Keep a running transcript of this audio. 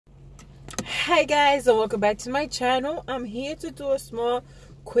Hi guys, and welcome back to my channel. I'm here to do a small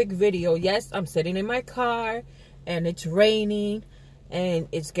quick video. Yes, I'm sitting in my car and it's raining and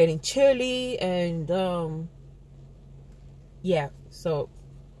it's getting chilly and yeah, so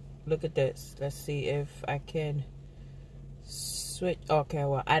look at this. Let's see if I can switch. Okay,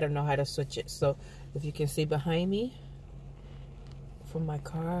 well, I don't know how to switch it. So if you can see behind me from my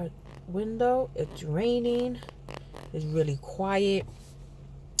car window, it's raining. It's really quiet.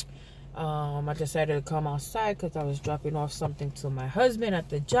 I decided to come outside because I was dropping off something to my husband at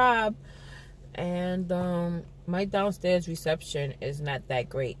the job, and my downstairs reception is not that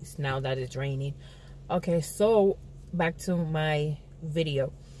great now that it's raining. Okay, so back to my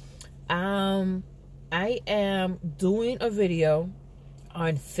video. I am doing a video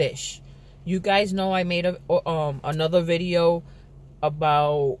on fish. You guys know I made another video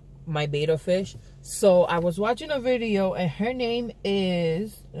about my betta fish. So I was watching a video and her name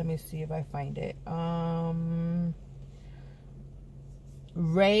is, let me see if I find it,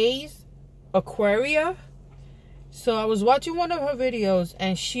 Ray's Aquaria. So I was watching one of her videos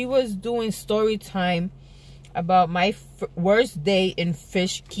and she was doing story time about my worst day in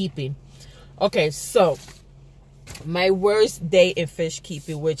fish keeping. Okay, so my worst day in fish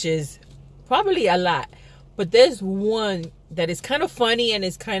keeping, which is probably a lot, but there's one that is kind of funny and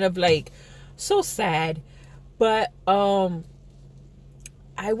it's kind of like so sad. But I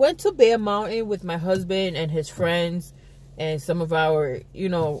went to Bear Mountain with my husband and his friends and some of our,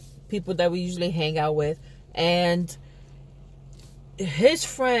 people that we usually hang out with, and his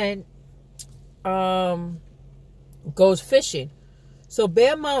friend goes fishing. So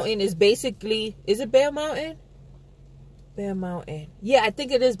Bear Mountain is basically, is it Bear Mountain? Bear Mountain. Yeah, I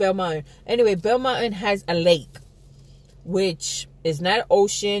think it is Bear Mountain. Anyway, Bear Mountain has a lake, which is not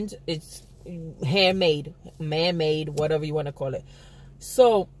oceans. It's handmade, man-made, whatever you want to call it.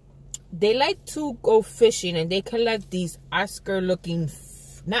 So they like to go fishing and they collect these Oscar-looking,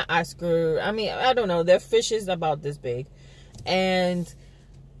 not Oscar, I mean, I don't know. They're fishes about this big. And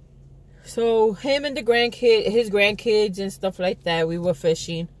so him and his grandkids and stuff like that, we were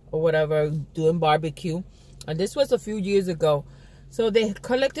fishing or whatever, doing barbecue. And this was a few years ago. So they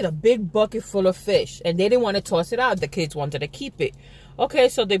collected a big bucket full of fish and they didn't want to toss it out. The kids wanted to keep it. Okay,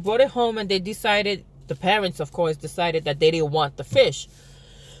 so they brought it home and they decided, the parents, of course, decided that they didn't want the fish.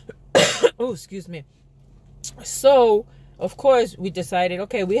 Oh, excuse me. So, of course, we decided,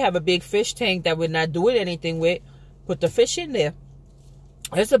 okay, we have a big fish tank that we're not doing anything with. Put the fish in there.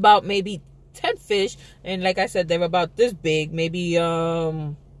 It's about maybe 10 fish. And like I said, they're about this big. Maybe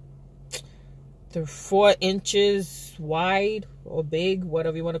they're 4 inches wide or big,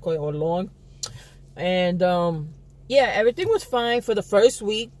 whatever you want to call it, or long. And yeah, everything was fine for the first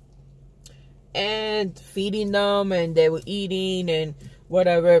week, and feeding them and they were eating and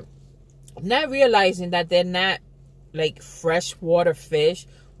whatever, not realizing that they're not like freshwater fish,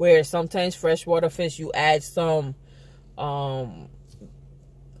 where sometimes freshwater fish you add some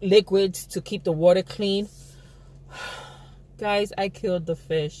liquids to keep the water clean. Guys, I killed the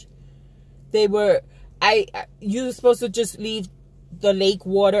fish. They were, you're supposed to just leave the lake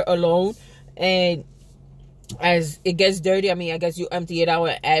water alone, and as it gets dirty, I mean, I guess you empty it out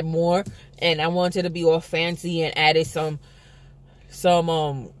and add more. And I wanted to be all fancy and added some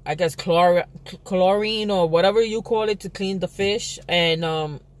I guess chlorine or whatever you call it to clean the fish, and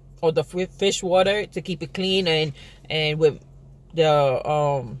or the fish water to keep it clean, and with the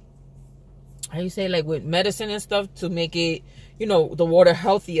how you say, like with medicine and stuff to make it, the water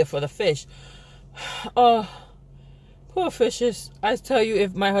healthier for the fish. Oh, poor fishes. I tell you,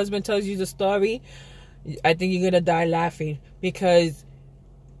 if my husband tells you the story, I think you're gonna die laughing, because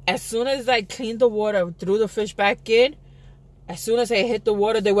as soon as I cleaned the water, threw the fish back in, as soon as I hit the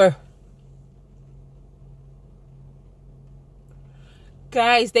water, they were,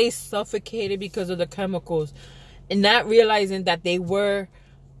 guys, they suffocated because of the chemicals, and not realizing that they were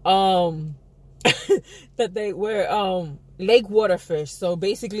lake water fish. So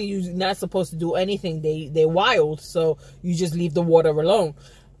basically you're not supposed to do anything. They're wild, so you just leave the water alone.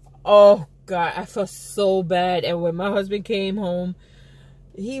 Oh God, I felt so bad. And when my husband came home,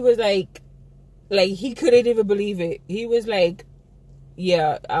 he was like he couldn't even believe it. He was like,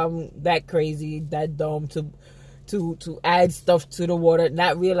 yeah, I'm that crazy, that dumb to add stuff to the water,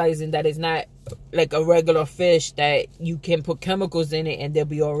 not realizing that it's not like a regular fish, that you can put chemicals in it and they'll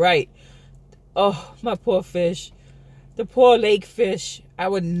be all right. Oh, my poor fish. The poor lake fish. I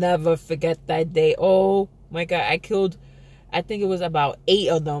would never forget that day. Oh my God, I killed, I think it was about 8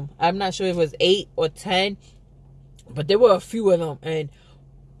 of them. I'm not sure if it was 8 or 10, but there were a few of them. And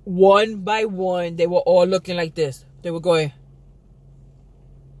one by one, they were all looking like this. They were going.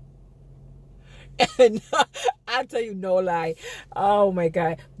 And I'll tell you no lie. Oh my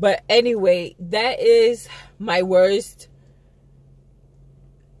God. But anyway, that is my worst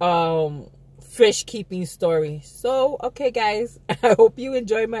fish keeping story. So okay guys, I hope you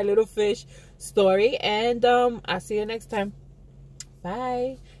enjoyed my little fish story, and I'll see you next time.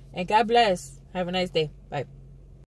 Bye, and God bless. Have a nice day. Bye.